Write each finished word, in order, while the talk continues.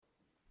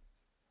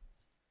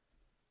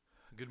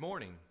Good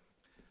morning.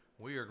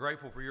 We are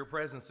grateful for your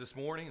presence this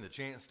morning, the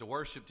chance to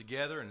worship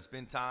together and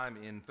spend time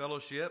in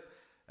fellowship.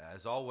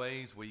 As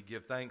always, we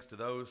give thanks to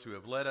those who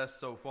have led us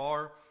so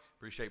far.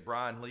 Appreciate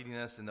Brian leading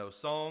us in those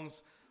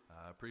songs.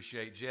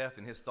 Appreciate Jeff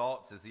and his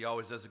thoughts, as he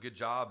always does a good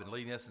job in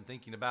leading us and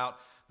thinking about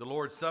the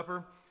Lord's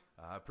Supper.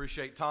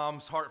 Appreciate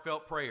Tom's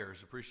heartfelt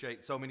prayers.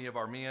 Appreciate so many of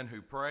our men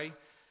who pray.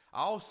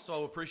 I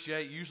also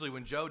appreciate, usually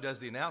when Joe does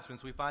the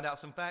announcements, we find out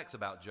some facts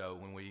about Joe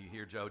when we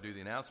hear Joe do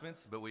the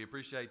announcements, but we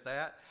appreciate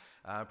that.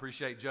 I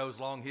appreciate Joe's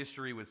long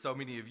history with so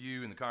many of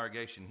you in the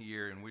congregation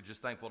here, and we're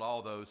just thankful to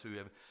all those who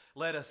have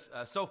led us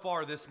so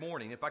far this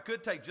morning. If I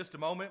could take just a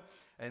moment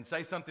and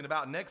say something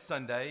about next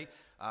Sunday,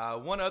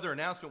 one other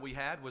announcement we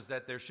had was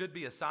that there should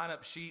be a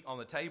sign-up sheet on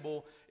the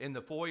table in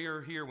the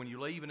foyer here when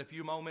you leave in a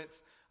few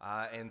moments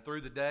and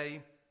through the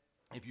day.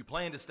 If you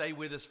plan to stay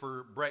with us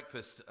for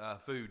breakfast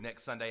food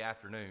next Sunday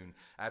afternoon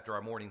after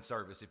our morning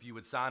service, if you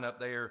would sign up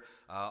there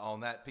on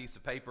that piece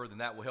of paper, then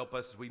that will help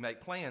us as we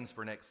make plans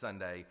for next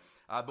Sunday.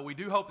 But we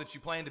do hope that you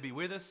plan to be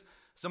with us.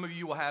 Some of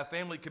you will have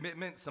family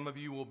commitments. Some of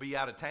you will be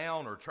out of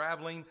town or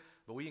traveling.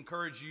 But we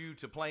encourage you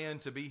to plan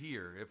to be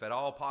here, if at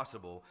all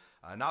possible.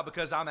 Not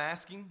because I'm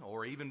asking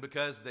or even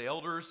because the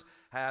elders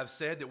have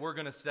said that we're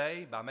going to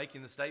stay by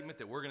making the statement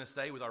that we're going to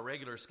stay with our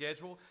regular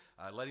schedule,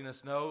 letting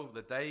us know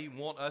that they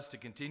want us to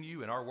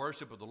continue in our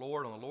worship of the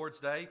Lord on the Lord's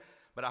Day.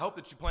 But I hope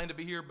that you plan to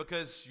be here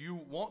because you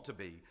want to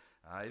be.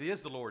 It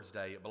is the Lord's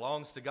Day. It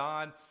belongs to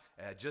God,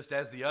 just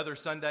as the other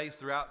Sundays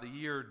throughout the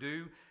year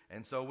do.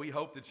 And so we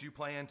hope that you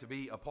plan to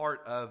be a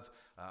part of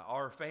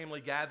our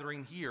family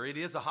gathering here. It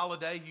is a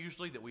holiday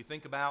usually that we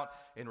think about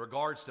in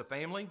regards to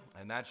family,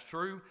 and that's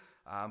true.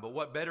 But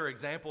what better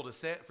example to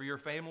set for your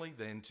family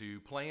than to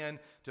plan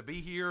to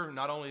be here,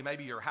 not only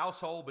maybe your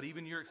household, but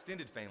even your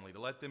extended family, to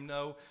let them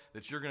know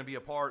that you're going to be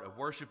a part of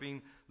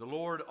worshiping the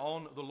Lord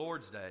on the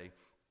Lord's Day.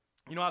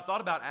 You know, I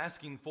thought about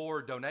asking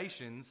for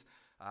donations.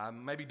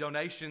 Maybe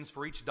donations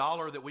for each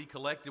dollar that we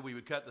collected. We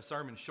would cut the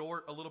sermon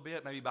short a little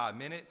bit, maybe by a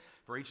minute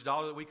for each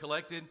dollar that we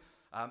collected.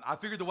 I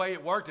figured the way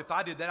it worked, if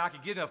I did that, I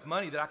could get enough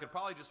money that I could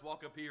probably just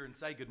walk up here and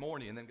say good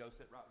morning and then go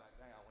sit right back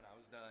down when I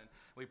was done.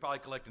 We'd probably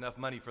collect enough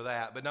money for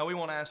that. But no, we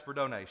won't ask for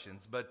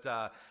donations. But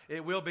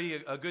it will be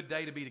a good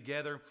day to be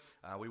together.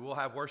 We will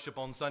have worship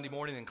on Sunday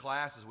morning in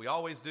class, as we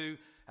always do,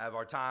 have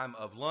our time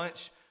of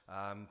lunch.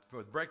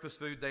 For the breakfast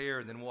food there,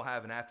 and then we'll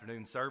have an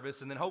afternoon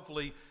service, and then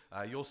hopefully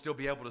you'll still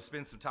be able to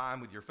spend some time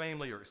with your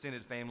family or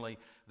extended family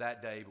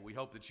that day. But we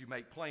hope that you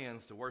make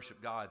plans to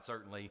worship God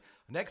certainly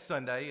next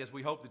Sunday, as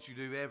we hope that you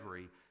do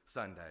every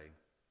Sunday.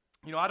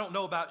 You know, I don't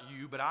know about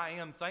you, but I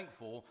am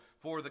thankful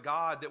for the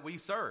God that we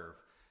serve.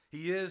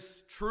 He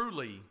is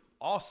truly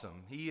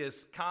awesome. He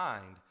is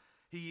kind.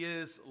 He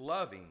is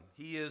loving.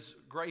 He is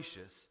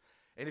gracious.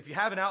 And if you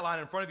have an outline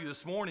in front of you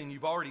this morning,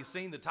 you've already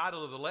seen the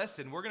title of the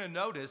lesson. We're going to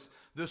notice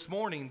this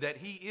morning that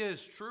he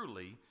is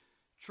truly,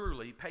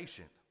 truly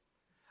patient.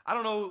 I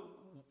don't know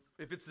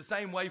if it's the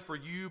same way for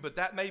you, but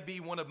that may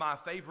be one of my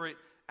favorite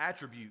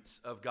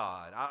attributes of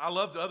God. I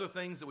love the other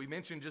things that we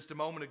mentioned just a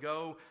moment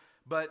ago,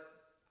 but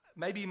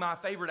maybe my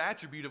favorite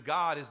attribute of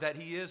God is that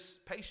he is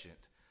patient.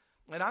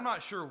 And I'm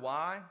not sure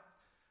why.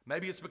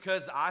 Maybe it's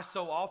because I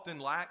so often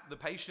lack the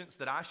patience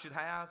that I should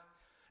have.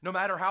 No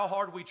matter how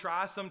hard we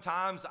try,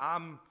 sometimes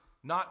I'm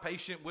not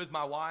patient with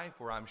my wife,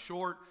 or I'm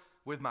short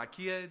with my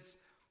kids.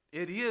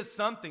 It is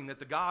something that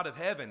the God of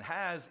heaven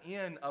has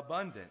in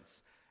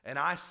abundance, and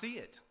I see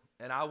it,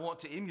 and I want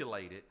to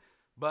emulate it,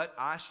 but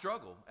I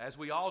struggle, as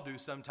we all do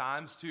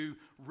sometimes, to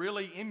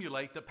really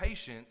emulate the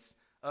patience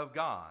of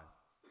God.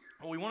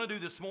 What we want to do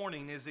this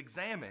morning is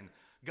examine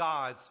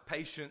God's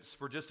patience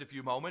for just a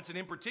few moments, and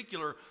in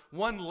particular,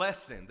 one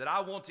lesson that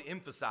I want to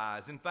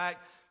emphasize. In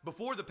fact,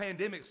 before the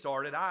pandemic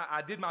started,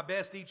 I did my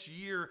best each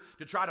year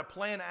to try to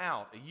plan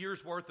out a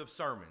year's worth of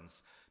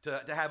sermons,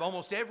 to have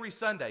almost every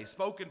Sunday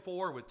spoken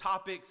for with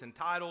topics and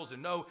titles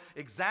and know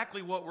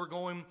exactly what we're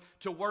going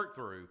to work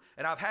through.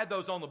 And I've had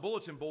those on the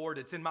bulletin board.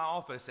 It's in my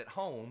office at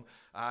home.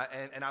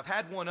 And I've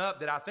had one up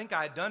that I think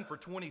I had done for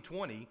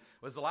 2020,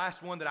 was the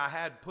last one that I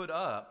had put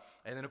up.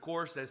 And then, of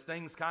course, as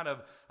things kind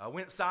of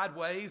went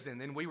sideways, and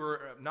then we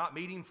were not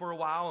meeting for a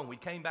while, and we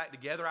came back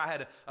together, I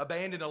had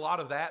abandoned a lot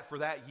of that for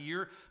that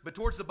year. But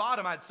towards the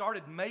bottom, I'd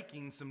started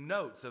making some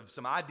notes of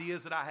some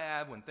ideas that I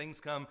have when things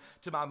come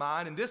to my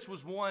mind. And this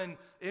was one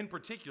in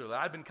particular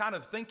that I've been kind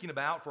of thinking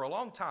about for a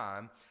long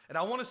time. And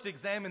I want us to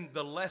examine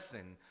the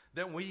lesson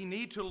that we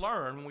need to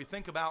learn when we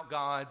think about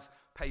God's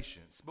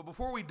patience. But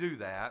before we do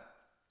that,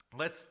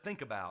 let's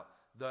think about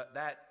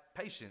that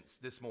patience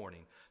this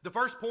morning. The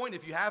first point,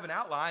 if you have an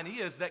outline,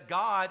 is that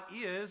God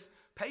is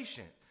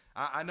patient.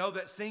 I know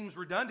that seems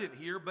redundant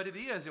here, but it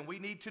is, and we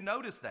need to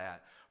notice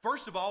that.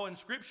 First of all, in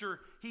Scripture,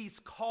 he's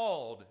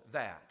called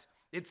that.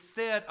 It's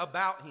said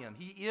about him.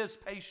 He is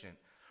patient.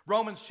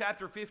 Romans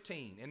chapter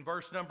 15 in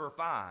verse number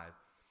 5.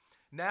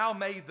 Now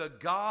may the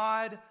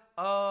God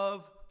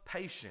of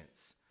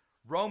patience.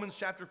 Romans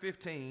chapter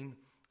 15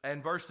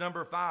 and verse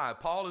number 5.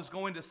 Paul is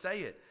going to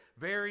say it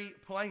very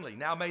plainly.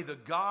 Now may the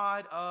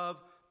God of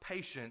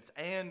patience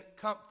and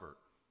comfort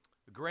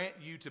grant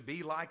you to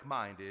be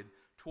like-minded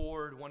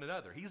toward one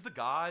another. He's the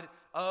God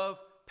of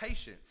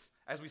patience.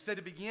 As we said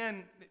to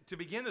begin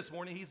this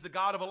morning, he's the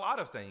God of a lot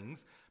of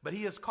things, but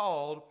he is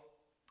called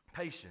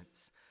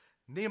patience.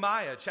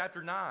 Nehemiah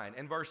chapter 9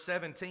 and verse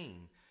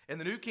 17. In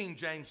the New King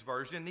James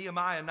Version,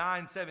 Nehemiah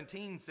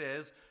 9:17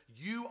 says,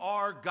 "You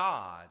are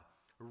God,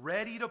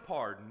 ready to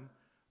pardon,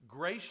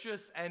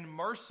 gracious and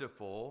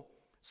merciful,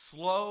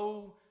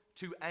 slow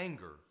to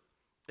anger."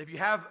 If you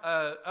have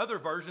other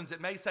versions,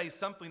 it may say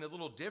something a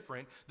little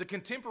different. The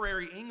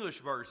Contemporary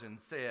English Version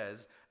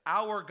says,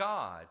 "Our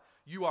God,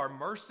 you are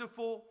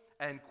merciful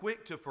and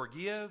quick to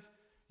forgive.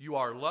 You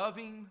are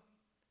loving,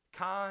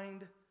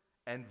 kind,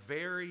 and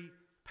very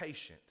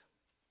patient."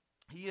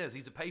 He is.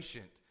 He's a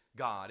patient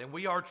God, and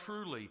we are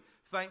truly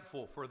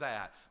thankful for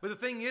that. But the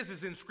thing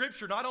is in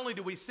Scripture, not only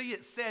do we see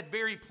it said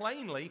very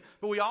plainly,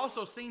 but we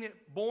also see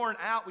it borne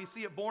out. We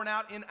see it borne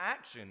out in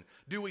action,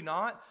 do we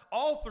not?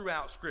 All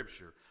throughout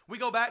Scripture. We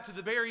go back to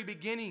the very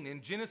beginning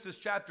in Genesis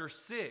chapter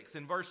 6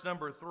 and verse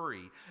number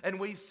 3, and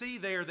we see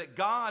there that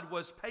God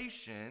was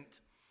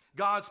patient.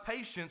 God's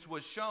patience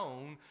was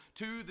shown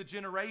to the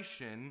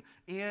generation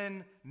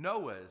in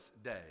Noah's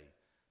day.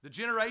 The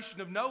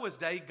generation of Noah's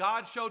day,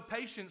 God showed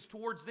patience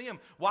towards them.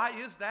 Why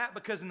is that?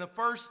 Because in the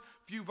first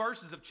few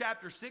verses of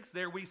chapter 6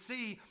 there, we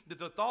see that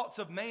the thoughts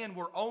of man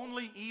were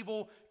only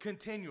evil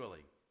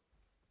continually.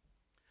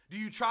 Do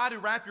you try to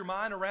wrap your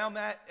mind around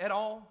that at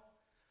all?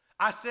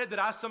 I said that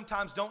I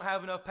sometimes don't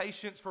have enough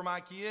patience for my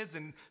kids,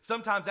 and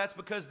sometimes that's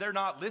because they're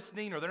not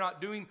listening or they're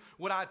not doing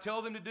what I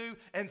tell them to do,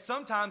 and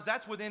sometimes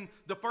that's within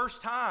the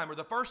first time or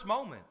the first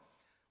moment.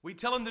 We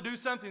tell them to do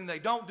something and they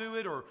don't do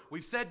it, or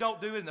we've said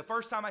don't do it, and the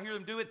first time I hear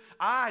them do it,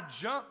 I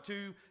jump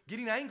to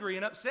getting angry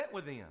and upset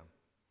with them.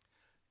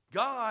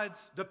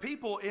 The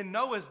people in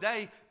Noah's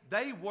day,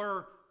 they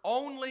were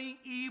only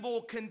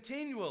evil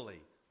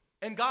continually.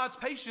 And God's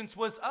patience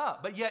was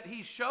up, but yet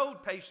he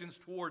showed patience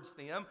towards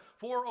them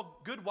for a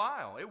good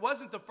while. It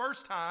wasn't the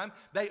first time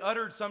they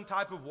uttered some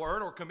type of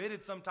word or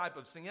committed some type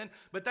of sin,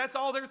 but that's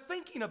all they're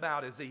thinking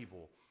about is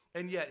evil.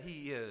 And yet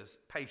he is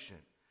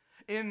patient.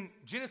 In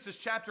Genesis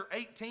chapter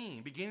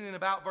 18, beginning in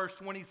about verse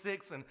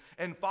 26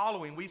 and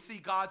following, we see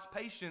God's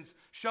patience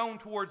shown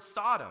towards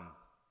Sodom.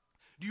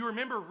 Do you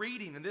remember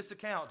reading in this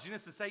account,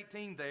 Genesis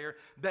 18 there,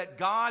 that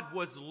God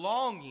was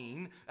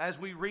longing, as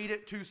we read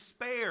it, to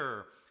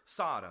spare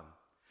Sodom?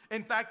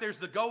 In fact, there's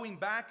the going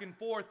back and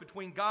forth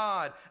between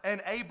God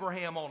and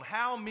Abraham on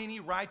how many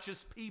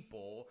righteous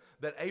people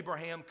that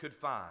Abraham could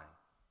find.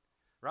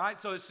 Right?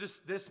 So it's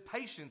just this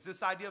patience,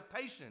 this idea of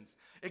patience.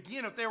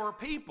 Again, if there were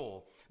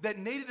people that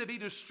needed to be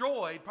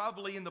destroyed,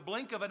 probably in the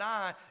blink of an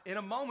eye, in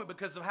a moment,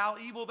 because of how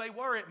evil they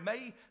were, it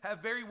may have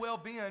very well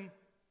been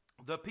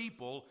the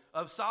people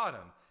of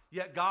Sodom.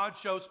 Yet God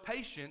shows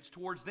patience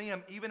towards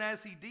them, even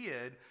as he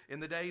did in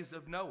the days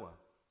of Noah.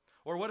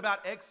 Or what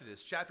about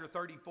Exodus chapter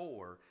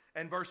 34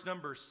 and verse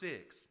number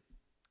 6?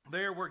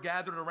 There we're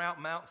gathered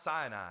around Mount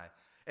Sinai.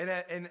 And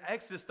in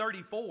Exodus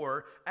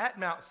 34, at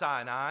Mount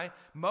Sinai,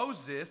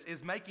 Moses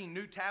is making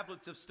new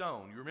tablets of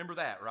stone. You remember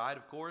that, right?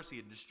 Of course, he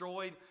had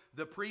destroyed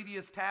the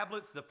previous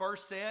tablets, the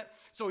first set.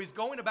 So he's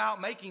going about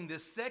making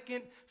this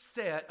second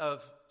set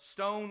of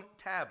stone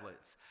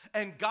tablets.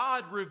 And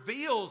God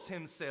reveals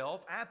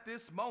himself at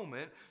this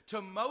moment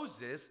to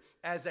Moses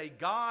as a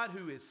God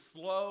who is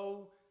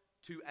slow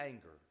to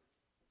anger.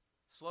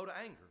 Slow to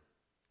anger.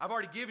 I've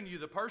already given you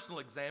the personal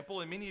example,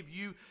 and many of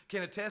you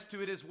can attest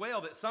to it as well,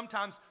 that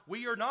sometimes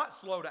we are not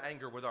slow to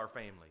anger with our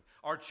family,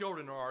 our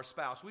children, or our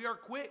spouse. We are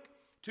quick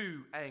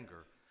to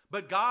anger.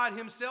 But God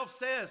himself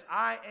says,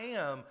 I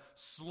am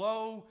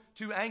slow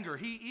to anger.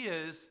 He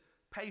is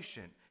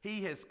patient.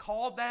 He has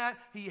called that.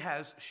 He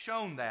has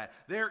shown that.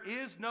 There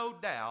is no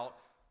doubt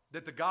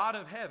that the God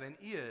of heaven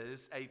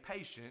is a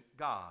patient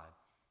God,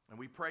 and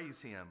we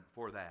praise him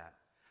for that.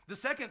 The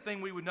second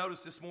thing we would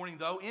notice this morning,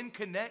 though, in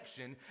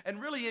connection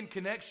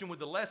with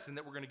the lesson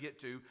that we're going to get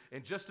to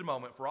in just a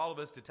moment for all of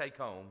us to take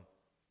home.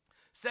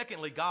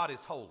 Secondly, God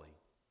is holy.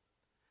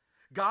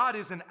 God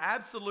is an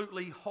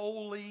absolutely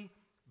holy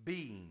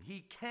being.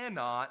 He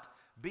cannot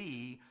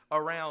be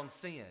around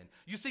sin.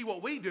 You see,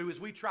 what we do is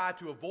we try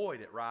to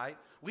avoid it, right?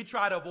 We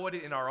try to avoid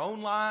it in our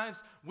own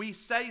lives. We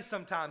say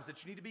sometimes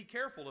that you need to be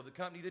careful of the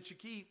company that you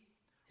keep.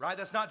 Right?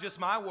 That's not just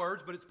my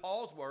words, but it's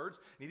Paul's words.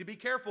 You need to be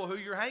careful who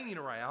you're hanging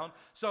around.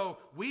 So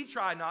we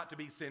try not to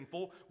be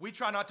sinful. We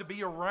try not to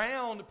be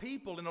around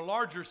people in a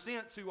larger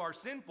sense who are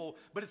sinful,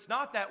 but it's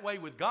not that way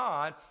with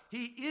God.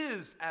 He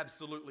is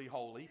absolutely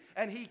holy,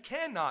 and he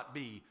cannot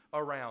be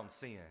around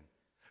sin.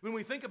 When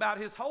we think about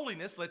his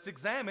holiness, let's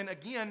examine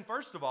again,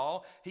 first of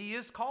all, he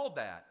is called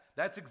that.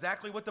 That's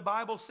exactly what the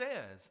Bible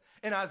says.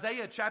 In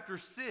Isaiah chapter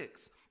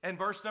 6 and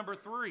verse number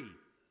 3,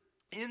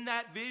 in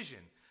that vision,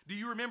 do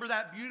you remember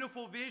that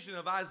beautiful vision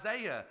of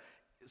Isaiah?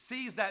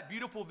 Sees that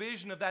beautiful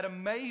vision of that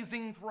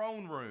amazing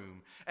throne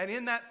room. And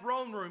in that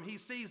throne room, he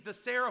sees the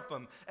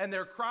seraphim, and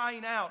they're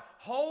crying out,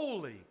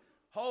 "Holy,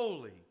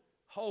 holy,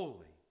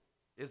 holy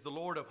is the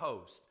Lord of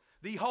hosts.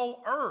 The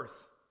whole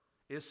earth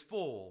is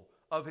full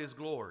of his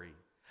glory."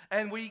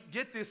 And we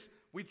get this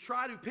we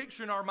try to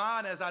picture in our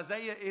mind as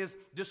Isaiah is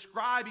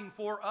describing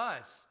for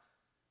us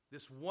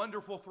this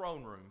wonderful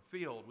throne room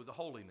filled with the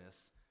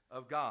holiness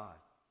of God.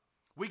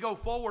 We go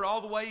forward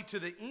all the way to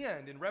the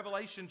end in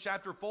Revelation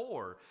chapter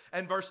 4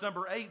 and verse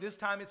number 8. This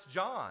time it's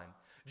John.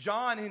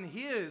 John in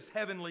his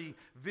heavenly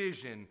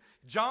vision,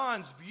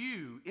 John's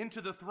view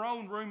into the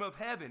throne room of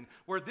heaven,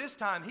 where this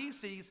time he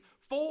sees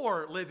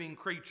 4 living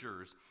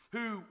creatures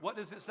who, what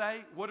does it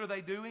say? What are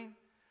they doing?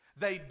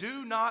 They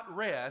do not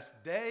rest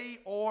day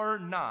or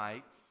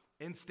night.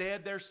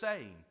 Instead, they're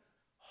saying,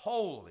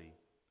 Holy,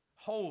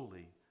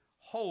 holy,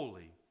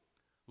 holy,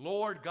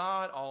 Lord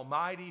God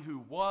Almighty,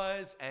 who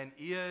was and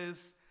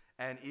is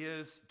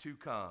to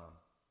come.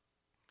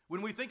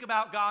 When we think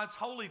about God's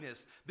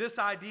holiness, this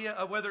idea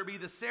of whether it be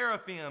the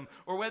seraphim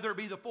or whether it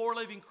be the 4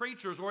 living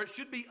creatures, or it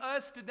should be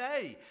us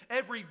today,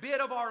 every bit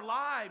of our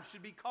lives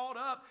should be caught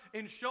up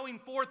in showing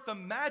forth the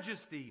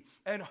majesty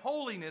and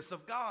holiness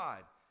of God.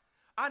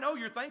 I know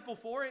you're thankful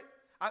for it.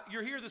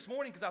 You're here this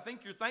morning because I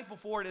think you're thankful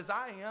for it as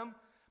I am.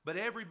 But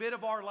every bit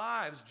of our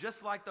lives,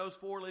 just like those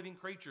 4 living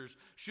creatures,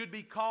 should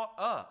be caught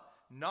up,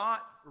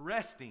 not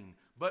resting,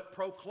 but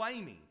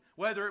proclaiming,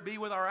 whether it be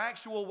with our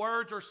actual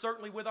words or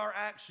certainly with our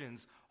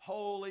actions,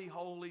 holy,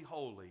 holy,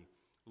 holy,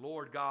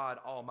 Lord God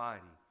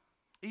Almighty.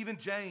 Even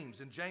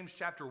James, in James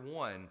chapter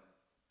 1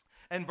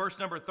 and verse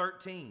number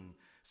 13,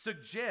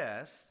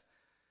 suggests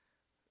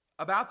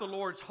about the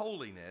Lord's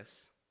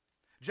holiness.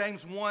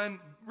 James 1,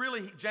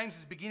 really, James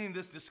is beginning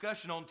this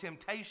discussion on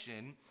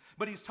temptation,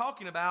 but he's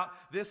talking about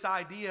this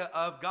idea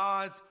of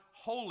God's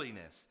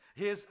holiness,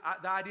 the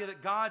idea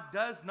that God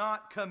does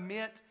not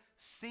commit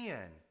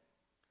sin.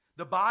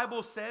 The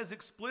Bible says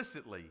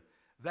explicitly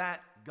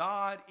that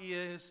God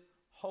is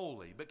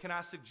holy. But can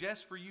I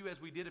suggest for you, as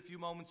we did a few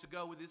moments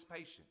ago with his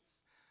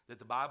patience, that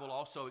the Bible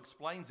also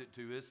explains it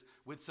to us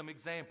with some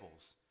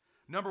examples.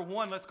 Number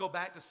 1, let's go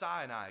back to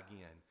Sinai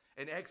again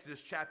in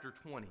Exodus chapter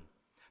 20.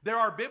 There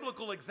are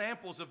biblical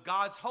examples of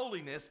God's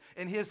holiness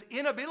and his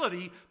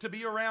inability to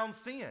be around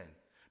sin.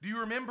 Do you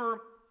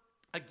remember,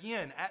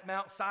 again, at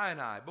Mount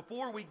Sinai,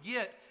 before we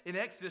get in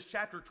Exodus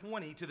chapter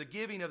 20 to the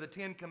giving of the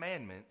 10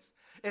 Commandments,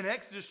 in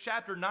Exodus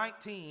chapter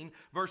 19,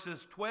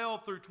 verses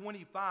 12 through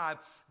 25,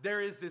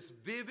 there is this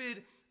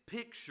vivid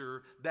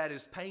picture that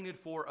is painted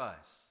for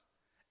us.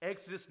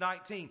 Exodus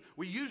 19,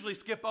 we usually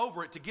skip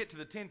over it to get to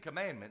the 10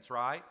 Commandments,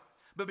 right?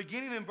 But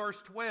beginning in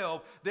verse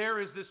 12, there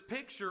is this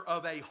picture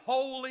of a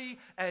holy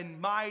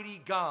and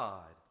mighty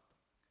God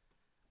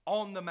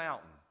on the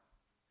mountain.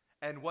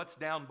 And what's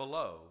down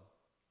below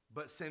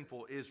but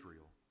sinful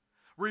Israel.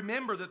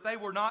 Remember that they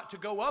were not to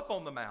go up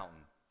on the mountain.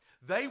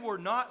 They were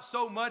not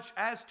so much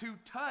as to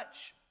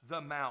touch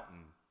the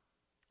mountain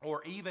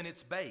or even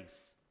its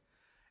base.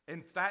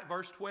 In fact,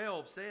 verse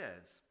 12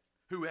 says,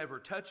 whoever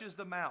touches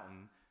the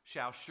mountain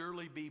shall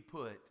surely be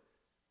put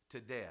to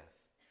death.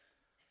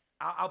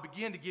 I'll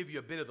begin to give you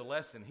a bit of the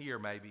lesson here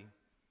maybe.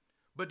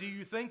 But do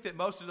you think that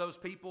most of those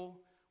people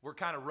were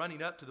kind of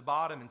running up to the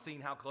bottom and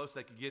seeing how close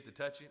they could get to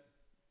touch it?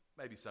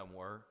 Maybe some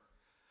were.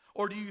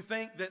 Or do you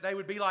think that they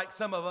would be like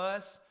some of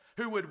us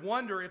who would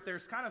wonder if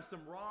there's kind of some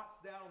rocks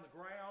down on the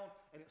ground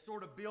and it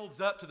sort of builds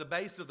up to the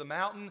base of the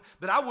mountain,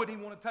 that I wouldn't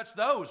even want to touch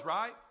those,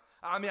 right?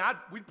 I mean,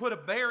 we'd put a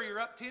barrier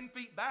up 10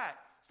 feet back,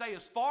 stay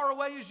as far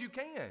away as you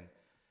can.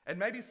 And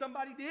maybe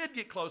somebody did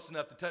get close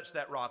enough to touch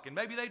that rock, and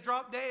maybe they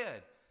dropped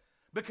dead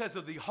because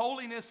of the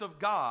holiness of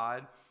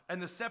God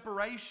and the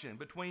separation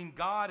between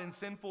God and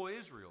sinful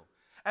Israel.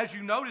 As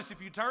you notice,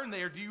 if you turn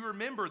there, do you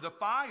remember the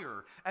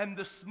fire and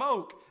the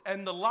smoke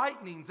and the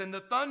lightnings and the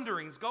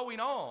thunderings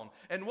going on?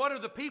 And what are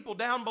the people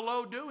down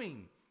below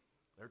doing?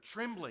 They're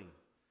trembling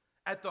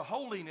at the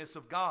holiness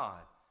of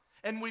God.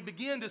 And we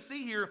begin to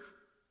see here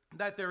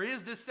that there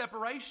is this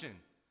separation.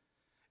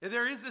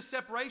 There is this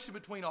separation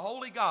between a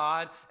holy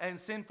God and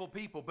sinful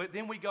people. But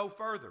then we go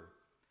further.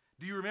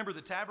 Do you remember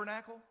the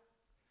tabernacle?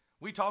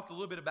 We talked a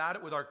little bit about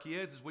it with our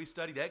kids as we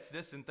studied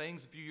Exodus and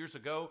things a few years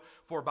ago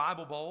for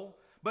Bible Bowl.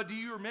 But do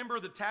you remember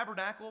the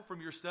tabernacle from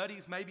your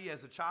studies, maybe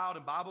as a child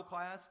in Bible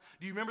class?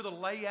 Do you remember the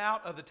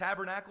layout of the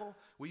tabernacle?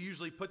 We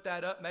usually put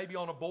that up maybe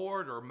on a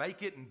board or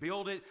make it and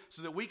build it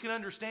so that we can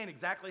understand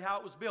exactly how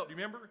it was built. Do you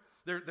remember?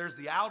 There's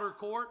the outer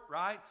court,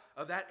 right,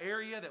 of that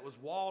area that was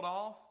walled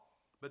off.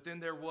 But then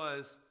there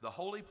was the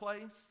holy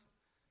place,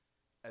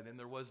 and then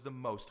there was the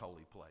most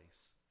holy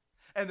place.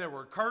 And there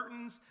were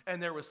curtains,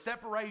 and there was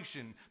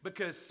separation,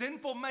 because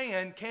sinful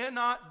man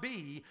cannot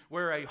be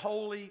where a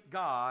holy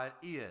God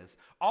is.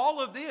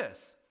 All of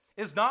this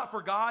is not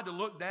for God to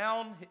look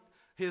down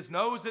his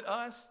nose at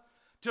us,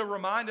 to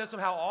remind us of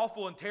how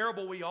awful and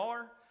terrible we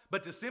are,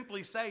 but to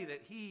simply say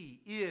that he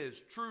is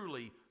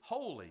truly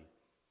holy,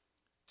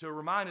 to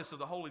remind us of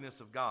the holiness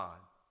of God.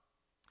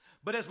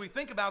 But as we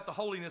think about the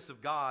holiness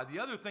of God, the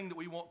other thing that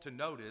we want to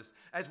notice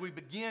as we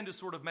begin to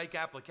sort of make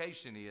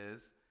application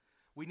is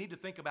we need to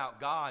think about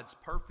God's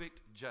perfect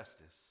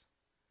justice.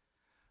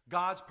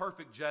 God's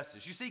perfect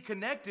justice. You see,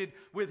 connected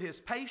with his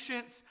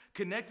patience,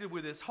 connected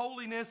with his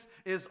holiness,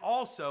 is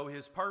also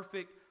his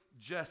perfect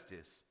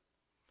justice.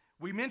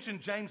 We mentioned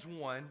James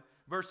 1,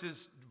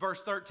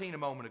 verse 13 a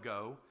moment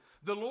ago,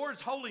 the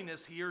Lord's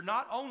holiness here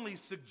not only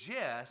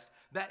suggests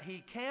that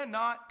he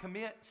cannot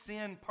commit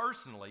sin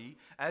personally,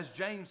 as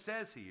James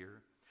says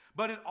here,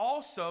 but it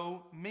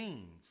also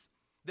means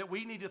that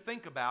we need to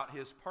think about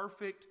his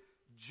perfect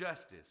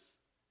justice.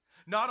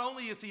 Not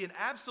only is he an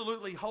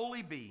absolutely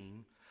holy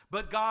being,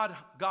 but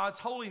God's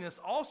holiness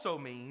also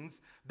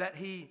means that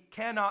he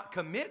cannot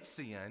commit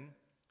sin,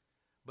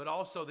 but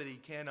also that he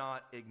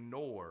cannot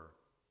ignore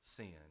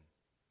sin.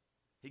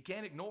 He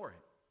can't ignore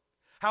it.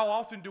 How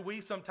often do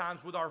we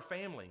sometimes with our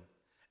family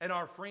and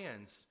our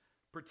friends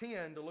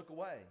pretend to look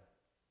away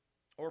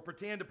or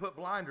pretend to put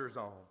blinders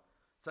on?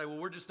 Say, well,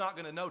 we're just not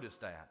going to notice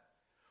that.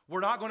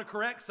 We're not going to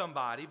correct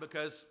somebody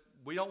because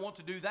we don't want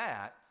to do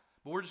that,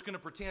 but we're just going to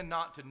pretend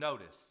not to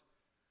notice.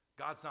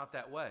 God's not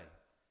that way.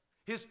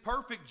 His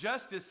perfect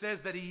justice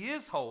says that he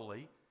is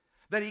holy,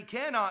 that he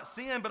cannot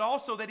sin, but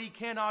also that he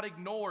cannot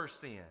ignore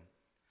sin.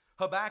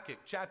 Habakkuk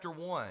chapter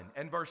 1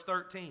 and verse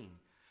 13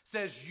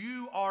 says,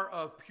 you are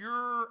of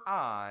purer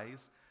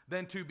eyes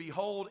than to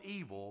behold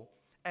evil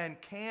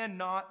and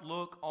cannot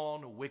look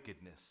on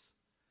wickedness.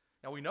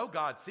 Now we know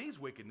God sees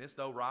wickedness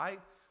though, right?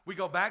 We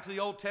go back to the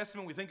Old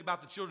Testament, we think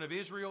about the children of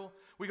Israel.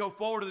 We go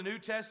forward to the New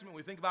Testament,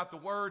 we think about the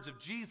words of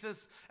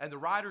Jesus and the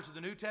writers of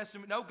the New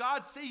Testament. No,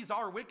 God sees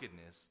our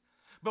wickedness.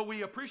 But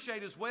we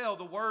appreciate as well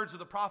the words of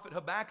the prophet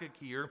Habakkuk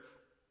here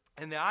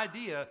and the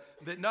idea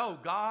that no,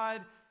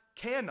 God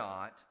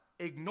cannot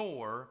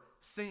ignore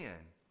sin.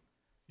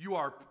 You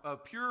are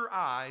of purer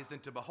eyes than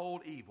to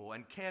behold evil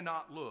and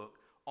cannot look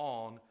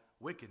on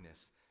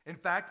wickedness. In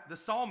fact, the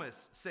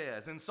psalmist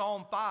says in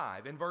Psalm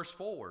 5 in verse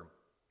 4,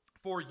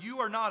 for you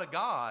are not a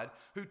God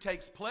who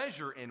takes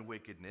pleasure in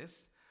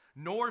wickedness,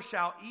 nor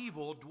shall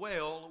evil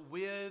dwell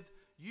with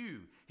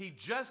you. He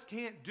just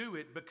can't do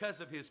it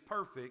because of his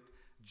perfect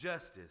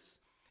justice.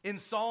 In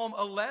Psalm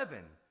 11,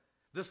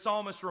 the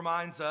psalmist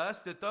reminds us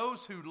that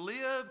those who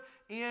live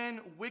in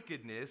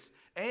wickedness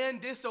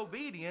and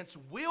disobedience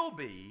will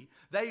be.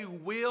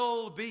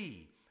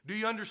 Do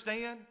you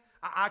understand?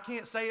 I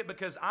can't say it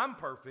because I'm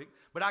perfect,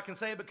 but I can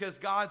say it because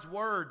God's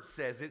word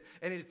says it,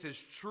 and it's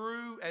as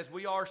true as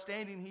we are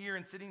standing here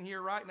and sitting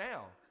here right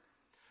now.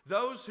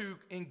 Those who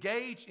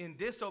engage in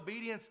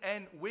disobedience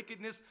and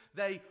wickedness,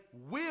 they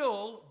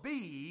will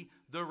be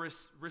the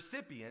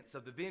recipients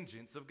of the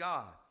vengeance of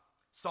God.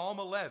 Psalm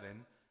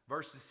 11,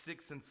 verses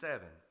 6 and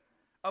 7.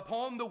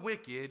 Upon the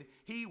wicked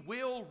he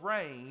will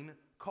rain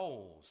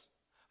coals,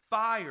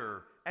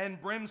 fire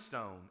and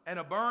brimstone, and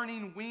a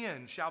burning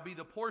wind shall be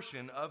the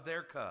portion of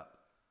their cup.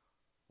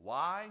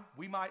 Why?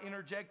 We might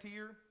interject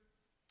here.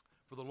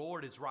 For the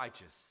Lord is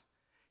righteous.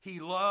 He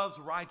loves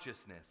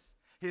righteousness.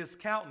 His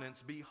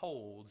countenance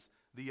beholds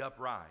the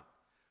upright.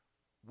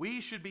 We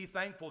should be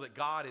thankful that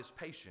God is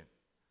patient.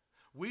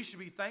 We should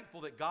be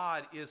thankful that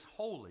God is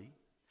holy.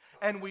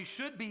 And we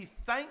should be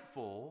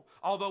thankful,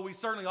 although we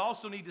certainly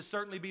also need to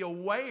certainly be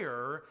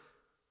aware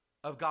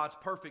of God's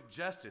perfect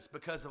justice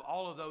because of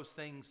all of those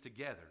things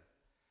together.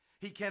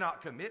 He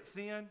cannot commit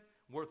sin.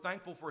 We're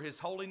thankful for his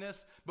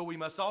holiness, but we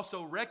must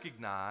also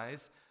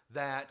recognize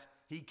that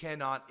he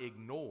cannot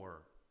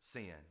ignore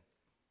sin.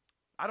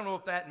 I don't know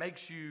if that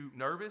makes you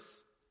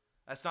nervous.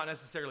 That's not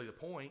necessarily the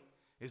point,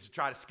 is to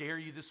try to scare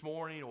you this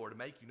morning or to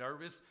make you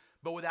nervous.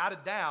 But without a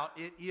doubt,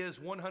 it is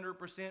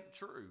 100%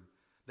 true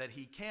that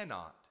he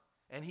cannot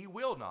and he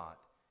will not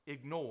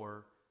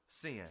ignore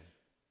sin.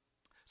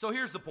 So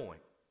here's the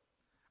point.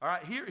 All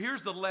right,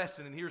 here's the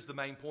lesson, and here's the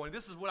main point.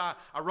 This is what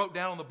I wrote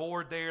down on the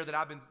board there that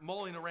I've been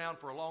mulling around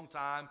for a long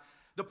time.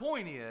 The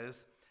point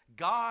is,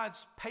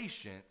 God's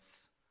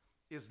patience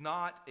is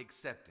not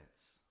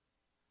acceptance.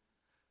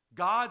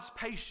 God's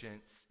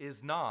patience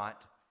is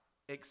not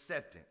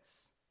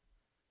acceptance.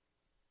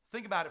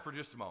 Think about it for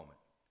just a moment.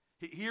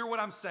 Hear what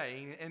I'm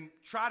saying and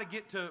try to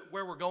get to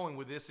where we're going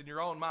with this in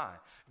your own mind.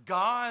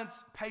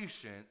 God's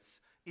patience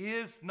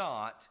is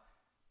not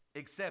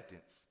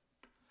acceptance.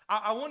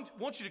 I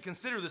want you to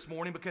consider this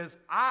morning because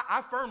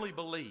I firmly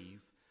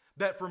believe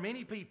that for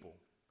many people,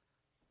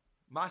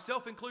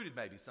 myself included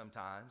maybe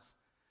sometimes,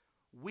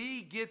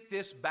 we get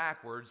this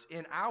backwards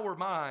in our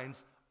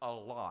minds a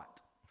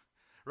lot,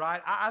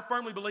 right? I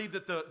firmly believe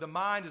that the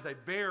mind is a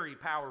very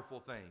powerful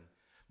thing.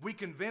 We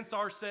convince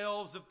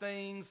ourselves of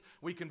things.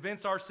 We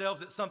convince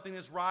ourselves that something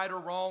is right or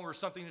wrong or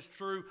something is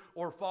true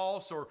or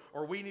false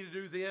or we need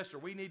to do this or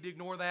we need to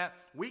ignore that.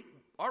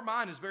 Our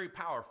mind is very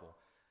powerful.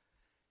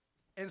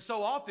 And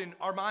so often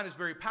our mind is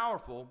very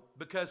powerful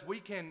because we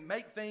can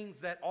make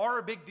things that are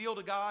a big deal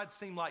to God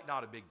seem like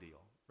not a big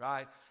deal,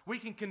 right? We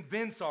can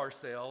convince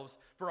ourselves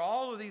for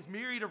all of these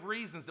myriad of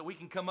reasons that we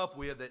can come up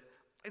with that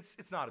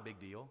it's not a big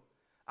deal.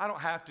 I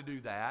don't have to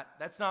do that.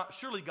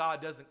 Surely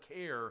God doesn't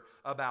care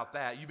about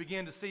that. You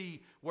begin to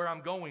see where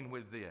I'm going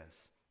with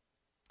this.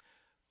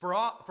 For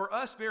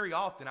us very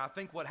often, I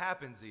think what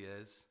happens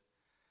is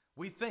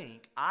we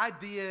think, I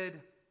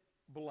did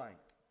blank,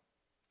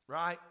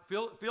 right?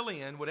 Fill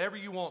in whatever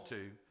you want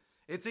to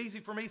It's easy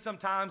for me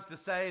sometimes to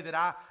say that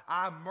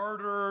I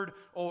murdered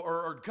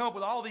or come up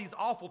with all these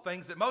awful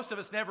things that most of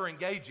us never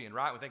engage in,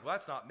 right? We think, well,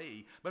 that's not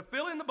me. But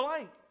fill in the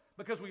blank,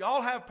 because we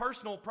all have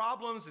personal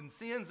problems and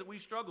sins that we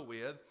struggle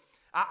with.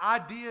 I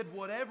did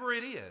whatever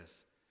it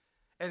is.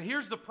 And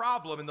here's the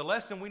problem and the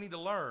lesson we need to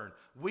learn.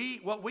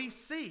 What we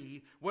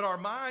see, what our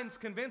minds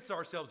convince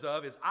ourselves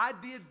of is, I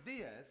did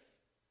this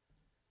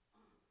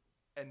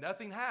and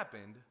nothing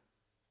happened,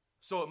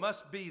 so it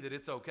must be that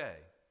it's okay.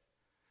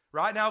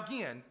 Right? Now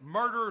again,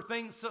 murder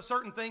things,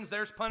 certain things,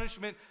 there's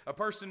punishment. A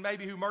person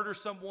maybe who murders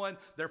someone,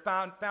 they're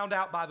found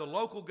out by the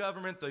local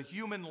government, the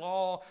human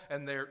law,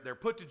 and they're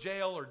put to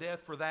jail or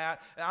death for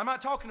that. And I'm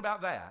not talking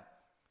about that.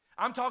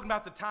 I'm talking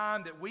about the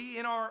time that we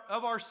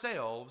of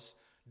ourselves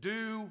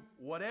do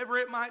whatever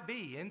it might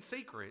be in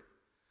secret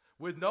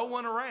with no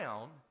one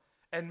around,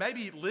 and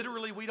maybe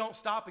literally we don't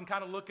stop and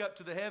kind of look up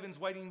to the heavens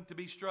waiting to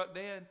be struck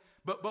dead,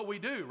 but we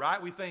do,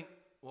 right? We think,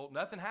 well,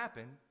 nothing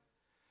happened,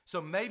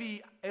 so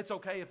maybe it's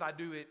okay if I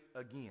do it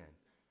again.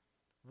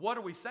 What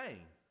are we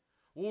saying?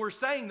 Well, we're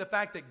saying the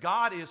fact that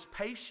God is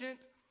patient,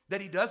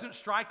 that he doesn't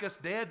strike us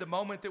dead the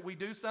moment that we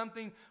do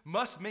something,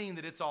 must mean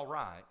that it's all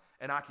right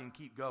and I can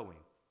keep going.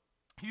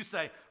 You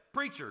say,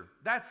 preacher,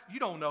 you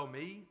don't know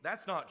me.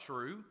 That's not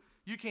true.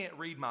 You can't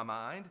read my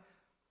mind.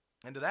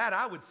 And to that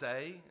I would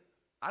say,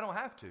 I don't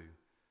have to.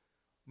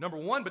 Number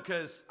one,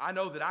 because I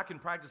know that I can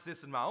practice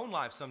this in my own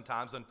life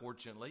sometimes,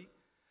 unfortunately.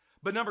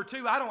 But number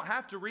two, I don't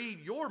have to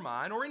read your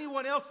mind or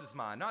anyone else's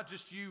mind, not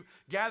just you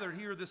gathered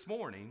here this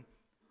morning.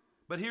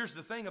 But here's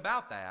the thing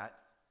about that.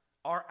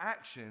 Our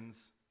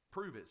actions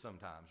prove it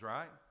sometimes,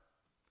 right?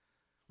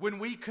 When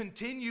we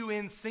continue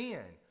in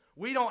sin,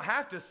 we don't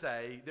have to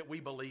say that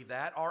we believe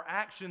that. Our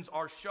actions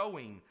are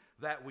showing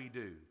that we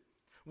do.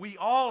 We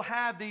all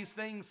have these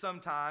things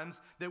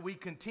sometimes that we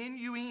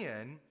continue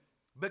in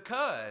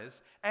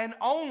because, and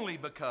only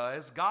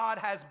because, God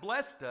has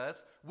blessed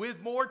us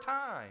with more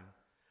time.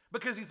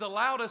 Because he's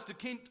allowed us to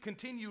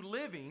continue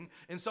living,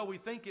 and so we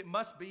think it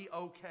must be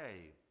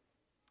okay.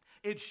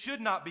 It should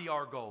not be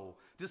our goal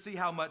to see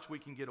how much we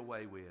can get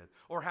away with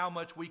or how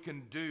much we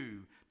can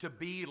do to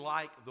be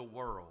like the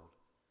world.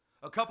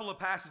 A couple of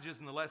passages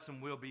in the lesson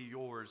will be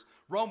yours.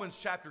 Romans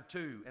chapter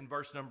 2 and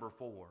verse number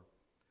 4.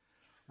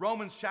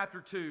 Romans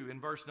chapter 2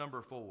 and verse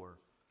number 4.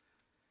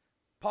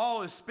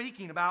 Paul is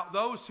speaking about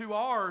those who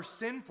are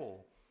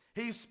sinful.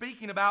 He's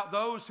speaking about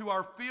those who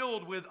are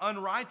filled with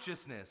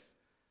unrighteousness.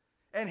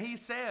 And he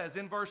says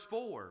in verse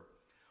 4,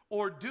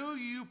 or do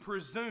you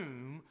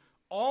presume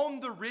on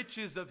the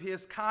riches of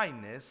his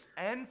kindness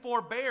and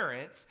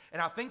forbearance,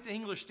 and I think the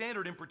English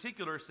Standard in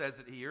particular says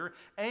it here,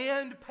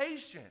 and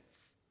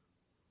patience,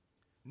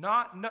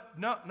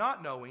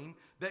 not knowing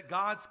that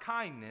God's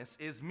kindness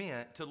is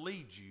meant to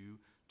lead you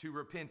to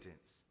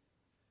repentance.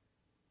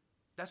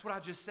 That's what I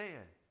just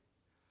said.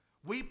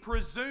 We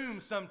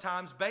presume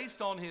sometimes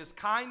based on his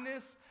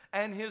kindness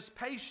and his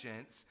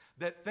patience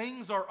that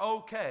things are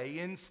okay.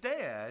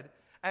 Instead,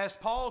 as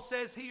Paul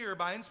says here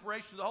by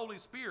inspiration of the Holy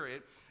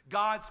Spirit,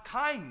 God's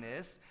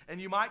kindness, and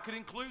you might could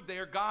include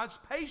there, God's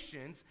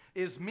patience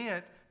is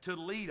meant to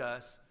lead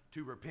us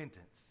to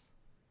repentance.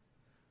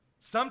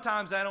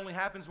 Sometimes that only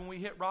happens when we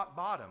hit rock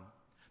bottom.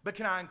 But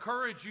can I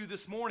encourage you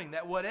this morning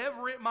that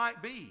whatever it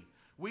might be,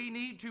 we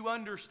need to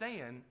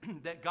understand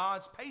that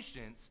God's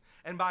patience,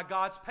 and by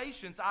God's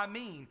patience I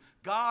mean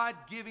God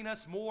giving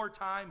us more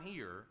time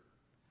here.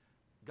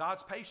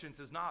 God's patience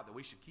is not that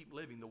we should keep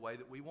living the way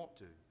that we want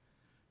to.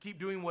 Keep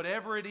doing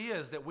whatever it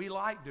is that we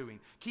like doing.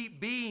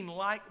 Keep being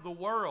like the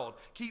world.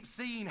 Keep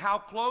seeing how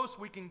close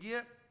we can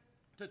get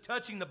to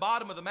touching the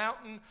bottom of the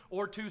mountain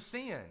or to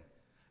sin.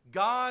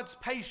 God's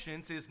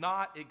patience is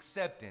not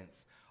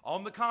acceptance.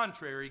 On the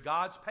contrary,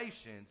 God's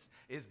patience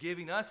is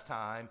giving us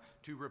time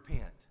to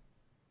repent.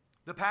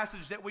 The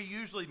passage that we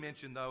usually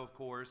mention, though, of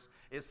course,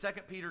 is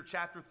 2 Peter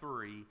chapter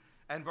 3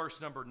 and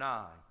verse number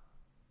 9.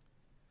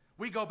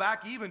 We go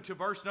back even to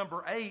verse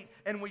number 8,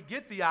 and we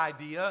get the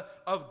idea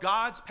of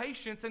God's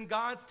patience and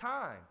God's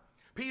time.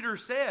 Peter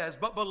says,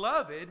 but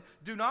beloved,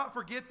 do not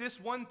forget this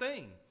one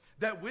thing,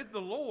 that with the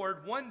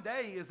Lord 1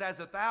 day is as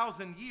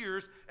 1,000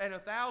 years, and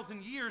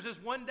 1,000 years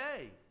is 1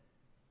 day.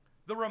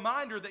 The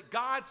reminder that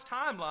God's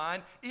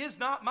timeline is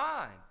not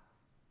mine.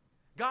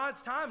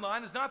 God's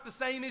timeline is not the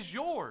same as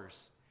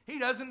yours. He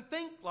doesn't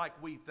think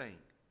like we think.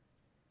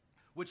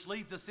 Which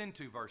leads us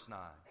into verse 9.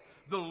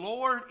 The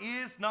Lord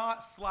is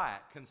not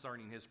slack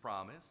concerning his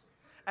promise,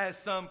 as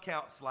some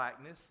count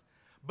slackness,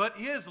 but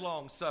is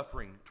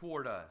long-suffering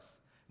toward us,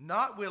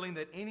 not willing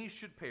that any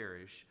should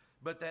perish,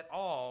 but that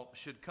all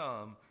should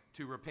come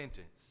to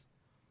repentance.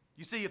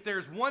 You see, if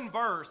there's one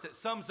verse that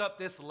sums up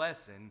this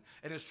lesson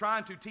and is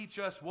trying to teach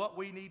us what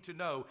we need to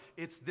know,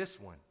 it's this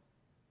one.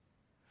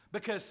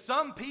 Because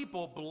some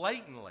people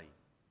blatantly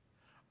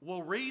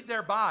will read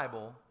their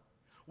Bible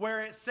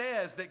where it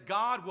says that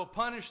God will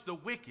punish the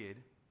wicked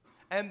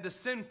and the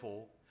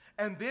sinful,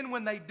 and then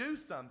when they do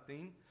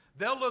something,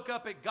 they'll look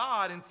up at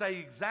God and say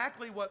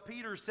exactly what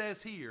Peter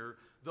says here,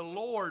 the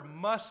Lord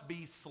must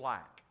be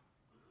slack.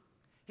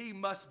 He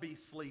must be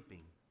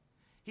sleeping.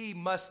 He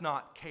must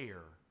not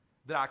care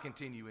that I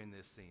continue in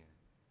this sin.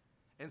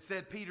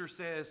 Instead, Peter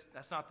says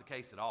that's not the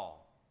case at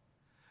all.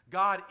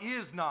 God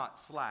is not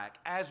slack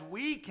as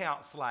we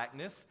count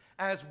slackness,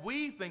 as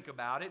we think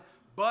about it,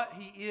 but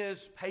He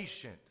is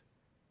patient.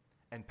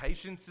 And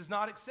patience is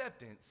not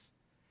acceptance.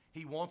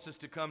 He wants us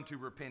to come to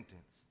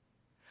repentance.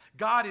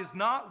 God is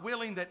not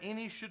willing that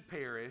any should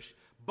perish,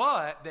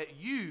 but that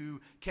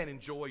you can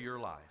enjoy your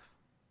life.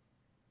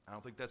 I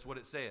don't think that's what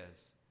it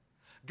says.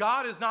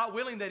 God is not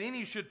willing that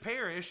any should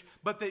perish,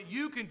 but that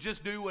you can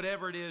just do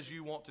whatever it is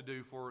you want to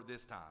do for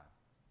this time.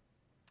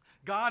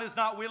 God is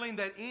not willing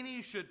that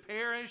any should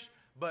perish,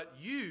 but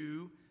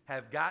you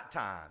have got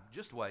time.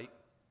 Just wait.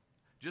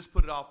 Just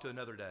put it off to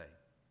another day.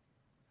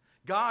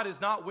 God is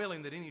not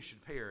willing that any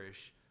should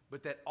perish,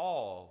 but that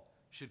all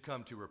should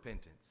come to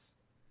repentance.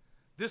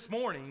 This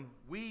morning,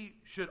 we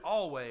should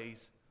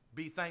always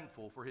be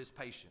thankful for His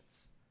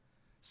patience.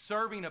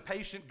 Serving a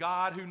patient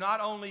God who not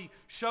only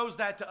shows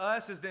that to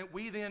us, is that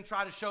we then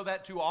try to show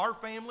that to our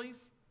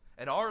families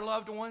and our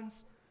loved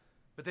ones,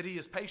 but that He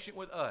is patient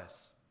with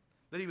us.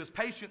 That He was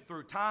patient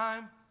through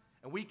time,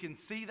 and we can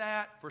see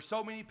that for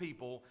so many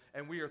people,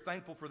 and we are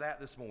thankful for that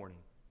this morning.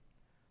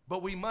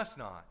 But we must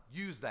not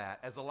use that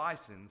as a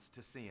license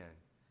to sin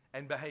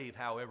and behave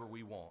however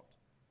we want,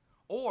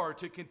 or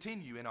to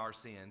continue in our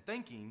sin,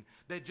 thinking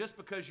that just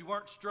because you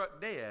weren't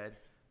struck dead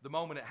the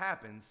moment it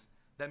happens,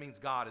 that means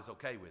God is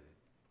okay with it.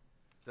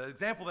 The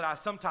example that I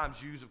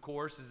sometimes use, of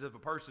course, is of a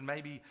person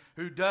maybe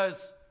who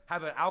does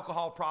have an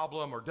alcohol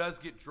problem or does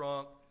get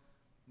drunk.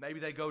 Maybe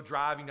they go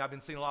driving. I've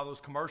been seeing a lot of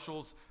those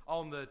commercials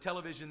on the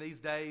television these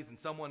days, and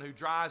someone who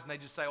drives and they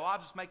just say, well, I'll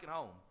just make it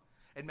home.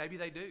 And maybe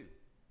they do.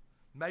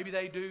 Maybe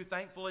they do,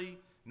 thankfully,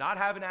 not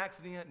have an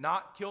accident,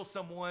 not kill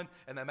someone,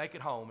 and they make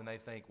it home and they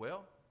think,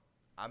 well,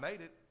 I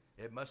made it.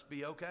 It must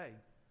be okay.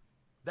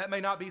 That may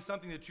not be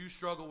something that you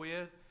struggle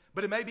with,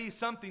 but it may be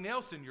something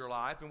else in your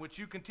life in which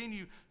you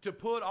continue to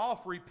put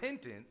off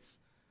repentance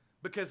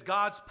because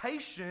God's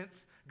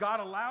patience,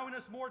 God allowing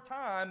us more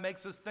time,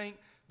 makes us think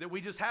that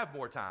we just have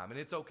more time and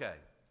it's okay.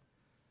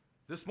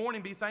 This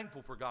morning, be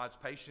thankful for God's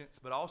patience,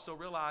 but also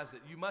realize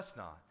that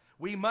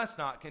we must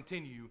not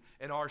continue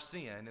in our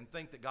sin and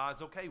think that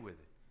God's okay with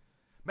it.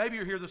 Maybe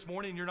you're here this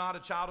morning and you're not a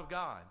child of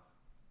God.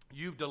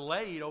 You've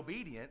delayed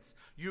obedience.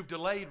 You've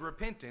delayed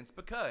repentance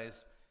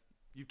because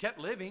you've kept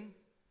living.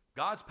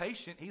 God's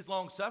patient. He's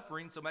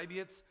long-suffering, so maybe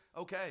it's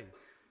okay.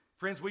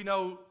 Friends, we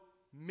know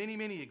many,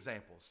 many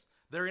examples.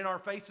 They're in our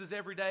faces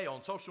every day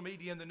on social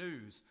media and the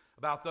news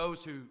about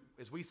those who,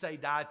 as we say,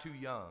 died too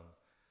young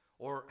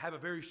or have a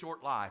very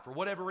short life or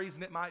whatever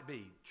reason it might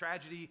be.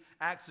 Tragedy,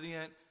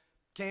 accident,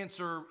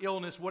 cancer,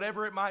 illness,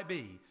 whatever it might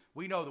be.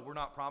 We know that we're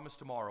not promised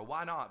tomorrow.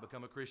 Why not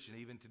become a Christian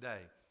even today?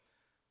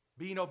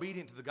 Being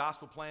obedient to the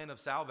gospel plan of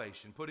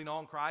salvation, putting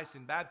on Christ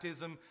in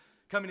baptism,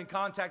 coming in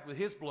contact with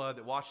His blood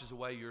that washes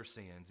away your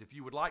sins. If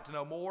you would like to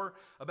know more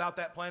about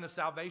that plan of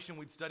salvation,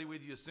 we'd study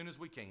with you as soon as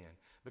we can,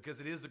 because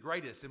it is the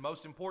greatest and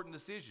most important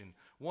decision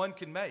one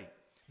can make.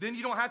 Then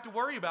you don't have to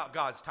worry about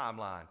God's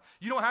timeline.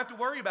 You don't have to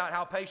worry about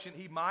how patient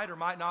He might or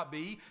might not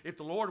be if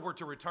the Lord were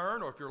to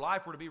return or if your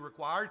life were to be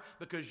required,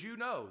 because you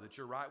know that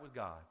you're right with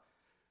God.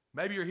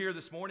 Maybe you're here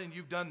this morning,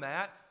 you've done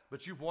that,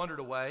 but you've wandered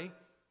away.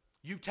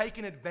 You've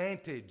taken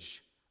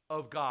advantage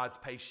of God's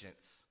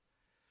patience.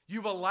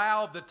 You've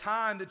allowed the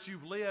time that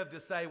you've lived to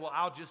say, well,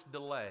 I'll just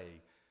delay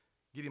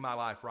getting my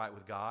life right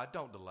with God.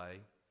 Don't delay.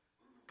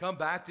 Come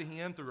back to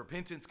Him through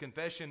repentance,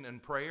 confession,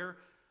 and prayer.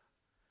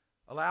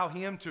 Allow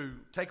Him to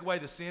take away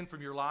the sin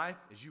from your life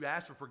as you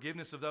ask for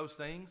forgiveness of those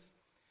things.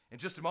 In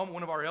just a moment,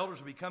 one of our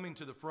elders will be coming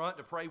to the front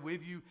to pray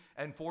with you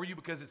and for you,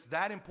 because it's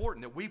that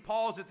important that we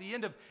pause at the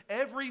end of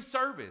every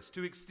service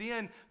to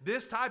extend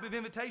this type of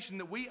invitation,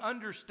 that we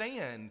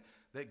understand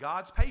that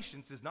God's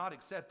patience is not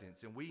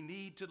acceptance, and we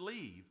need to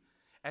leave.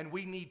 And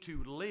we need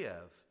to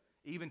live,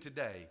 even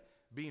today,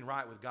 being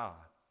right with God.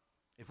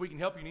 If we can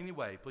help you in any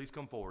way, please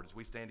come forward as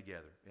we stand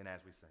together and as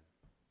we sing.